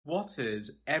What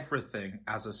is Everything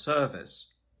as a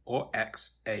Service, or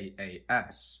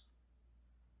XaaS?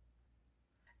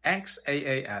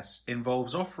 XaaS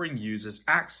involves offering users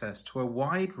access to a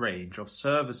wide range of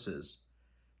services,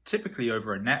 typically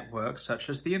over a network such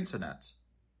as the Internet.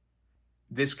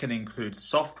 This can include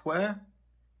software,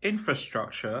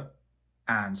 infrastructure,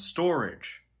 and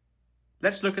storage.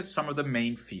 Let's look at some of the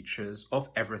main features of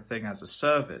Everything as a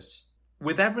Service.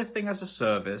 With Everything as a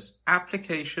Service,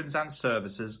 applications and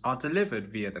services are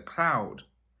delivered via the cloud.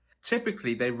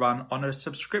 Typically, they run on a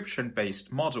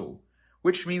subscription-based model,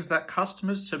 which means that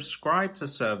customers subscribe to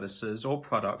services or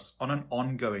products on an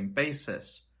ongoing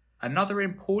basis. Another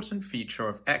important feature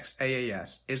of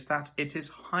XaaS is that it is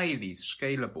highly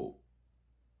scalable.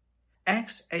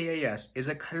 XaaS is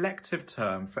a collective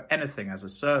term for anything as a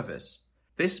service.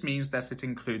 This means that it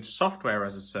includes software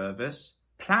as a service,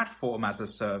 platform as a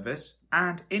service,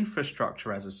 and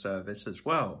infrastructure as a service as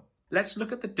well. Let's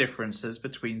look at the differences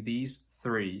between these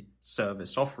three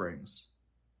service offerings.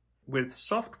 With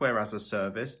software as a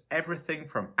service, everything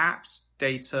from apps,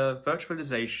 data,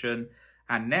 virtualization,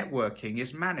 and networking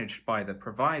is managed by the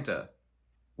provider.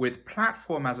 With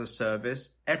platform as a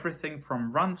service, everything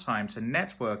from runtime to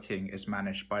networking is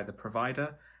managed by the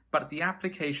provider, but the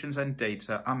applications and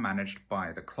data are managed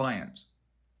by the client.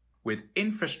 With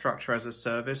infrastructure as a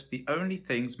service, the only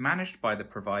things managed by the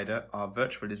provider are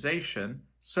virtualization,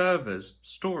 servers,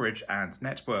 storage, and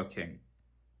networking.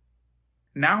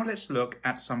 Now let's look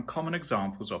at some common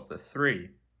examples of the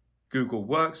three. Google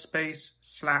Workspace,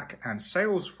 Slack, and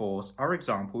Salesforce are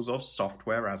examples of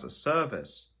software as a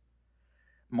service.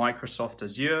 Microsoft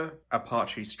Azure,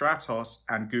 Apache Stratos,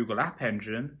 and Google App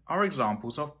Engine are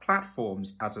examples of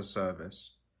platforms as a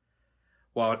service,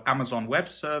 while Amazon Web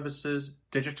Services,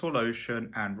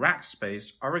 DigitalOcean, and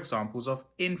Rackspace are examples of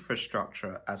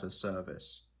infrastructure as a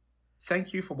service.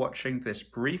 Thank you for watching this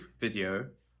brief video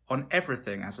on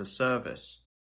Everything as a Service.